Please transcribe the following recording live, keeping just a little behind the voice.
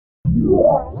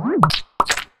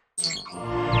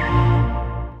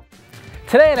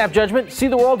Today in App Judgment, see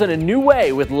the world in a new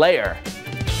way with Layar.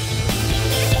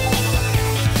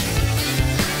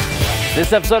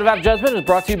 This episode of App Judgment is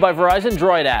brought to you by Verizon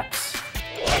Droid Apps.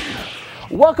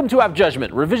 Welcome to App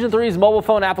Judgment, Revision 3's mobile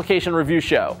phone application review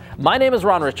show. My name is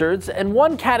Ron Richards, and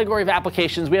one category of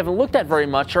applications we haven't looked at very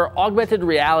much are augmented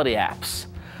reality apps.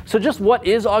 So just what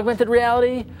is augmented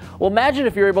reality? Well, imagine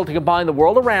if you're able to combine the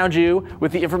world around you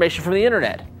with the information from the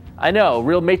internet. I know,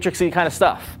 real Matrix-y kind of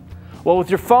stuff. Well, with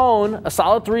your phone, a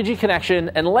solid 3G connection,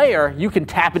 and Layar, you can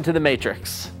tap into the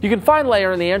Matrix. You can find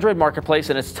Layar in the Android marketplace,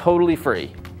 and it's totally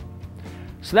free.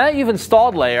 So now that you've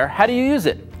installed Layar, how do you use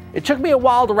it? It took me a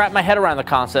while to wrap my head around the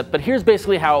concept, but here's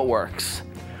basically how it works.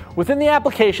 Within the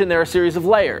application, there are a series of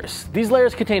layers. These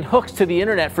layers contain hooks to the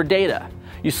internet for data.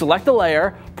 You select a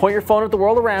layer, point your phone at the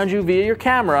world around you via your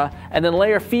camera, and then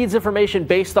Layar feeds information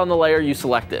based on the layer you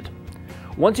selected.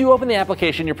 Once you open the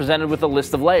application, you're presented with a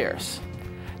list of layers.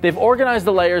 They've organized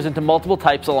the layers into multiple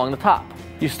types along the top.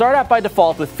 You start out by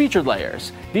default with featured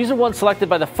layers. These are ones selected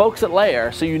by the folks at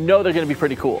Layar, so you know they're going to be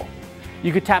pretty cool.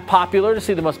 You could tap popular to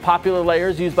see the most popular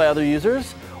layers used by other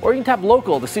users, or you can tap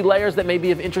local to see layers that may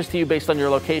be of interest to you based on your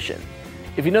location.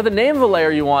 If you know the name of a layer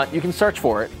you want, you can search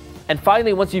for it. And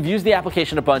finally, once you've used the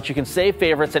application a bunch, you can save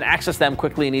favorites and access them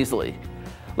quickly and easily.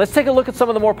 Let's take a look at some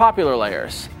of the more popular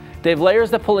layers. They have layers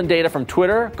that pull in data from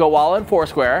Twitter, GoWalla, and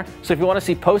Foursquare, so if you want to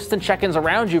see posts and check-ins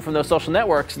around you from those social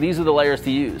networks, these are the layers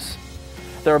to use.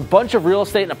 There are a bunch of real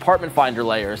estate and apartment finder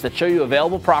layers that show you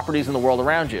available properties in the world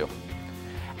around you.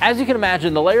 As you can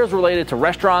imagine, the layers related to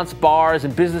restaurants, bars,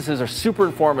 and businesses are super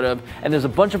informative, and there's a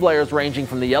bunch of layers ranging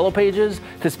from the yellow pages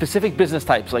to specific business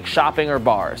types like shopping or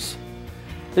bars.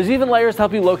 There's even layers to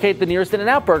help you locate the nearest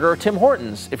In-N-Out Burger or Tim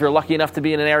Hortons, if you're lucky enough to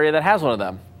be in an area that has one of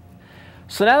them.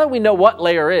 So now that we know what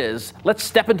Layar is, let's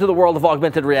step into the world of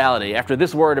augmented reality after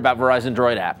this word about Verizon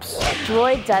Droid Apps.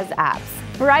 Droid does apps.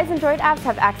 Verizon Droid Apps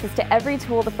have access to every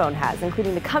tool the phone has,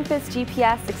 including the compass,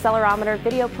 GPS, accelerometer,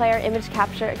 video player, image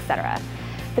capture, etc.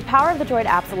 The power of the Droid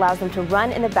apps allows them to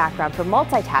run in the background for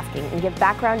multitasking and give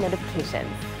background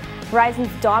notifications.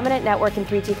 Verizon's dominant network and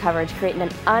 3G coverage create an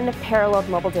unparalleled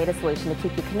mobile data solution to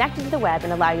keep you connected to the web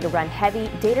and allow you to run heavy,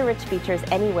 data-rich features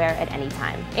anywhere at any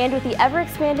time. And with the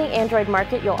ever-expanding Android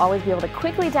market, you'll always be able to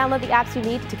quickly download the apps you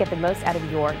need to get the most out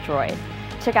of your Droid.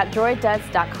 Check out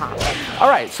droiddoes.com. All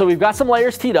right, so we've got some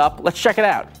layers teed up. Let's check it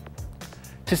out.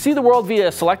 To see the world via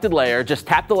a selected layer, just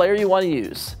tap the layer you want to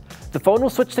use. The phone will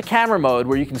switch to camera mode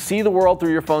where you can see the world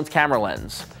through your phone's camera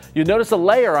lens. You'll notice a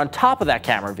layer on top of that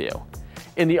camera view.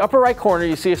 In the upper right corner,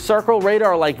 you see a circle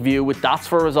radar-like view with dots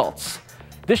for results.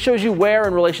 This shows you where,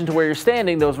 in relation to where you're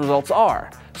standing, those results are.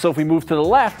 So if we move to the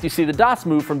left, you see the dots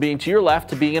move from being to your left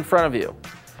to being in front of you.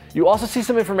 You also see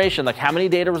some information like how many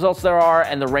data results there are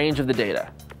and the range of the data.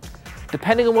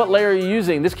 Depending on what layer you're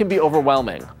using, this can be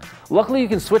overwhelming. Luckily, you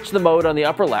can switch the mode on the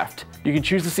upper left. You can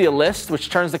choose to see a list, which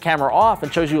turns the camera off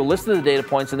and shows you a list of the data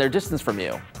points and their distance from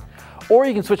you. Or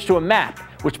you can switch to a map,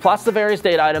 which plots the various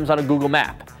data items on a Google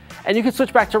map. And you can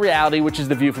switch back to reality, which is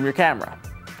the view from your camera.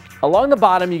 Along the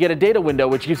bottom, you get a data window,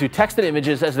 which gives you text and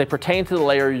images as they pertain to the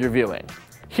layer you're viewing.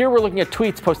 Here we're looking at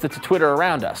tweets posted to Twitter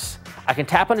around us. I can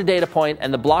tap on a data point,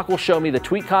 and the block will show me the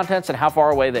tweet contents and how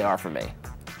far away they are from me.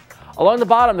 Along the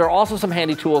bottom, there are also some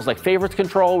handy tools like Favorites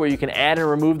Control, where you can add and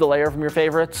remove the layer from your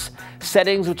favorites,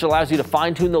 Settings, which allows you to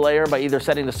fine-tune the layer by either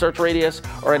setting the search radius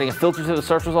or adding a filter to the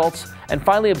search results, and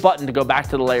finally a button to go back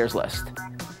to the layers list.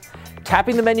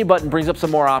 Tapping the menu button brings up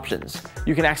some more options.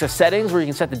 You can access settings where you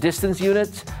can set the distance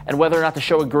units and whether or not to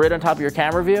show a grid on top of your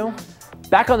camera view.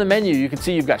 Back on the menu, you can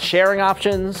see you've got sharing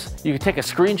options, you can take a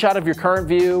screenshot of your current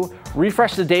view,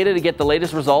 refresh the data to get the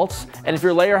latest results, and if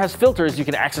your layer has filters, you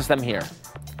can access them here.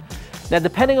 Now,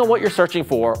 depending on what you're searching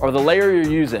for or the layer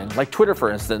you're using, like Twitter for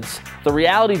instance, the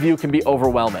reality view can be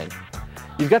overwhelming.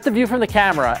 You've got the view from the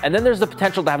camera, and then there's the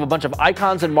potential to have a bunch of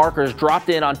icons and markers dropped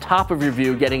in on top of your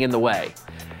view getting in the way.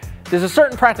 There's a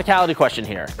certain practicality question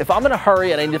here. If I'm in a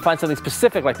hurry and I need to find something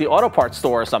specific like the auto parts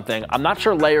store or something, I'm not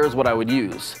sure Layar is what I would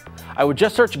use. I would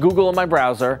just search Google in my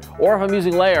browser, or if I'm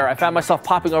using Layar, I found myself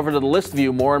popping over to the list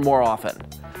view more and more often.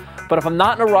 But if I'm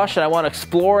not in a rush and I want to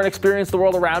explore and experience the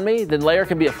world around me, then Layar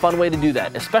can be a fun way to do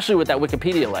that, especially with that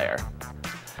Wikipedia layer.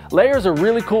 Layar is a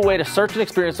really cool way to search and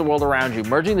experience the world around you,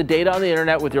 merging the data on the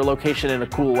internet with your location in a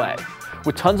cool way.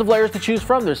 With tons of layers to choose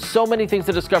from, there's so many things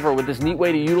to discover with this neat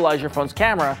way to utilize your phone's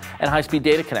camera and high-speed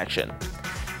data connection.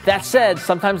 That said,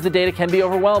 sometimes the data can be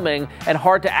overwhelming and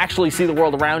hard to actually see the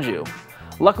world around you.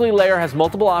 Luckily, Layar has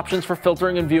multiple options for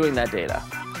filtering and viewing that data.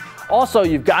 Also,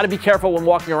 you've got to be careful when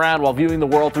walking around while viewing the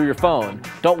world through your phone.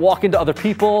 Don't walk into other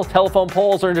people, telephone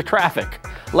poles, or into traffic.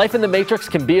 Life in the Matrix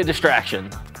can be a distraction.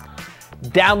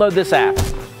 Download this app.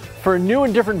 For a new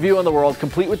and different view on the world,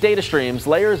 complete with data streams,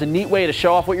 Layar is a neat way to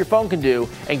show off what your phone can do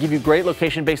and give you great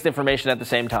location-based information at the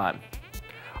same time.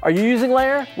 Are you using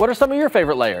Layar? What are some of your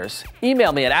favorite layers?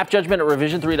 Email me at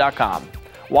appjudgment@revision3.com.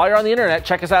 While you're on the internet,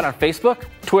 check us out on Facebook,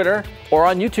 Twitter, or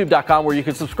on youtube.com where you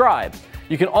can subscribe.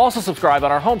 You can also subscribe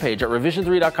on our homepage at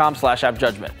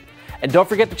revision3.com/appjudgment. And don't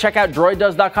forget to check out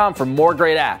droiddoes.com for more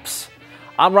great apps.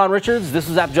 I'm Ron Richards, this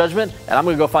is AppJudgment, and I'm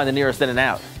going to go find the nearest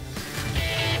In-N-Out.